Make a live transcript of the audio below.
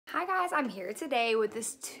Hi guys, I'm here today with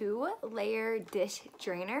this 2-layer dish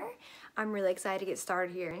drainer. I'm really excited to get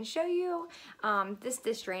started here and show you. This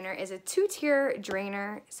dish drainer is a 2-tier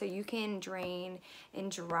drainer, so you can drain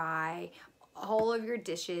and dry all of your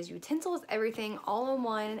dishes, utensils, everything all in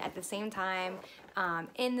one at the same time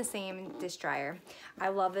in the same dish dryer. I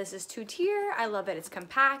love this as 2-tier. I love that it's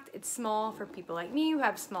compact. It's small for people like me who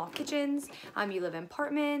have small kitchens. You live in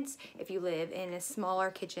apartments. If you live in a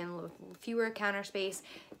smaller kitchen with fewer counter space,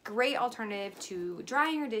 great alternative to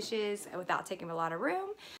drying your dishes without taking a lot of room.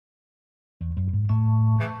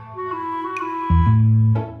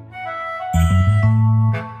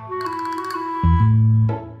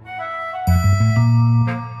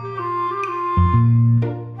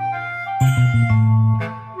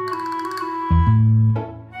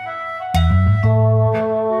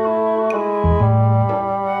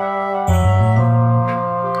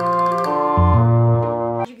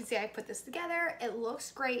 I put this together. It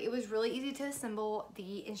looks great. It was really easy to assemble.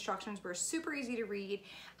 The instructions were super easy to read.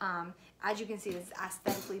 As you can see, it's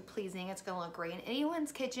aesthetically pleasing. It's going to look great in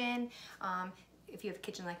anyone's kitchen. If you have a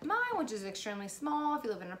kitchen like mine, which is extremely small, if you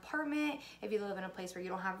live in an apartment, if you live in a place where you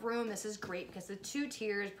don't have room, this is great because the 2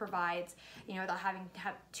 tiers provides, without having to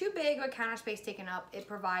have too big of a counter space taken up, it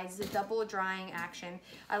provides the double drying action.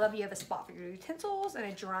 I love you have a spot for your utensils and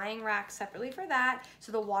a drying rack separately for that,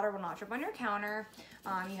 so the water will not drip on your counter.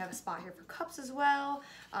 You have a spot here for cups as well,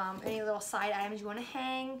 any little side items you want to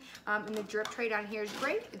hang, and the drip tray down here is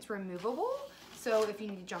great. It's removable. So if you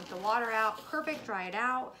need to jump the water out, perfect, dry it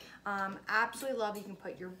out. Absolutely love, you can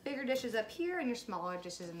put your bigger dishes up here and your smaller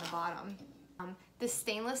dishes in the bottom. The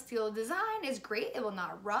stainless steel design is great. It will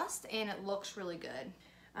not rust and it looks really good.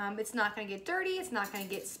 It's not gonna get dirty, it's not gonna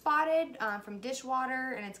get spotted from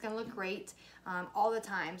dishwater, and it's gonna look great all the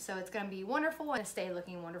time. So it's gonna be wonderful and stay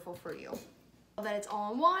looking wonderful for you. That it's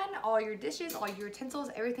all in one, all your dishes, all your utensils,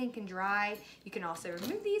 everything can dry. You can also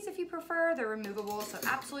remove these if you prefer. They're removable, so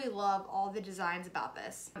absolutely love all the designs about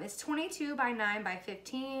this. It's 22 by 9 by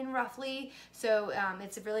 15 roughly, so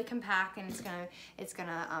it's really compact and it's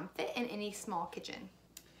gonna fit in any small kitchen.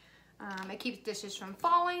 It keeps dishes from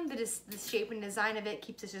falling. The shape and design of it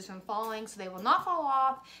keeps dishes from falling, so they will not fall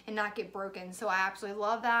off and not get broken. So I absolutely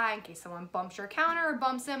love that. In case someone bumps your counter or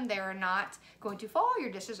bumps them, they are not going to fall. Your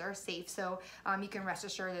dishes are safe. So you can rest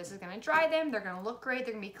assured this is going to dry them. They're going to look great.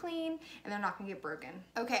 They're going to be clean, and they're not going to get broken.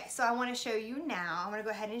 Okay, so I want to show you now. I'm going to go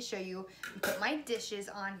ahead and show you and put my dishes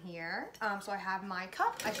on here. So I have my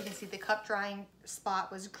cup. As you can see, the cup drying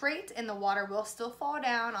spot was great, and the water will still fall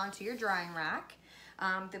down onto your drying rack.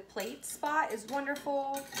 The plate spot is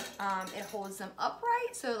wonderful. It holds them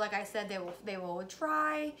upright, so like I said, they will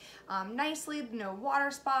dry nicely, no water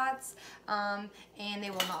spots, and they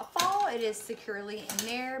will not fall. It is securely in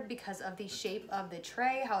there because of the shape of the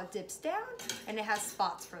tray, how it dips down, and it has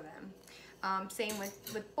spots for them. Same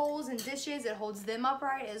with bowls and dishes, it holds them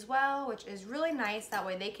upright as well, which is really nice. That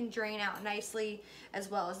way they can drain out nicely, as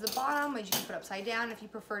well as the bottom, which you can put upside down if you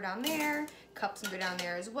prefer down there. Cups can go down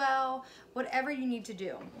there as well, whatever you need to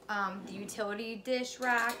do. The utility dish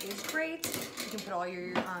rack is great. You can put all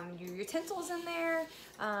your utensils in there,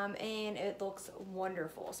 and it looks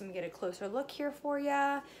wonderful. So I'm gonna get a closer look here for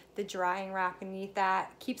you. The drying rack beneath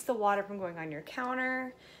that keeps the water from going on your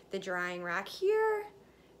counter. The drying rack here,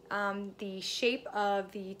 the shape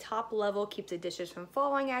of the top level keeps the dishes from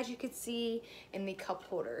falling, as you can see, in the cup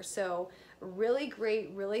holder. So really great,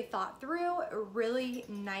 really thought through, really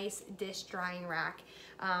nice dish drying rack.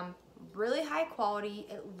 Really high quality,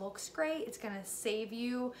 it looks great, it's gonna save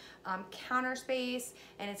you counter space,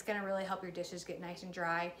 and it's gonna really help your dishes get nice and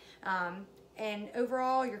dry. And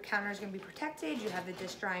overall, your counter is going to be protected. You have the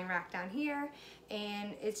dish drying rack down here,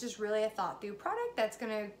 and it's just really a thought-through product that's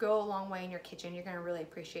going to go a long way in your kitchen. You're going to really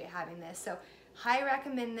appreciate having this. So, highly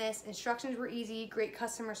recommend this. Instructions were easy, great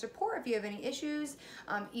customer support if you have any issues.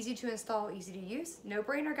 Easy to install, easy to use. No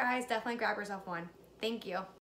brainer, guys. Definitely grab yourself one. Thank you.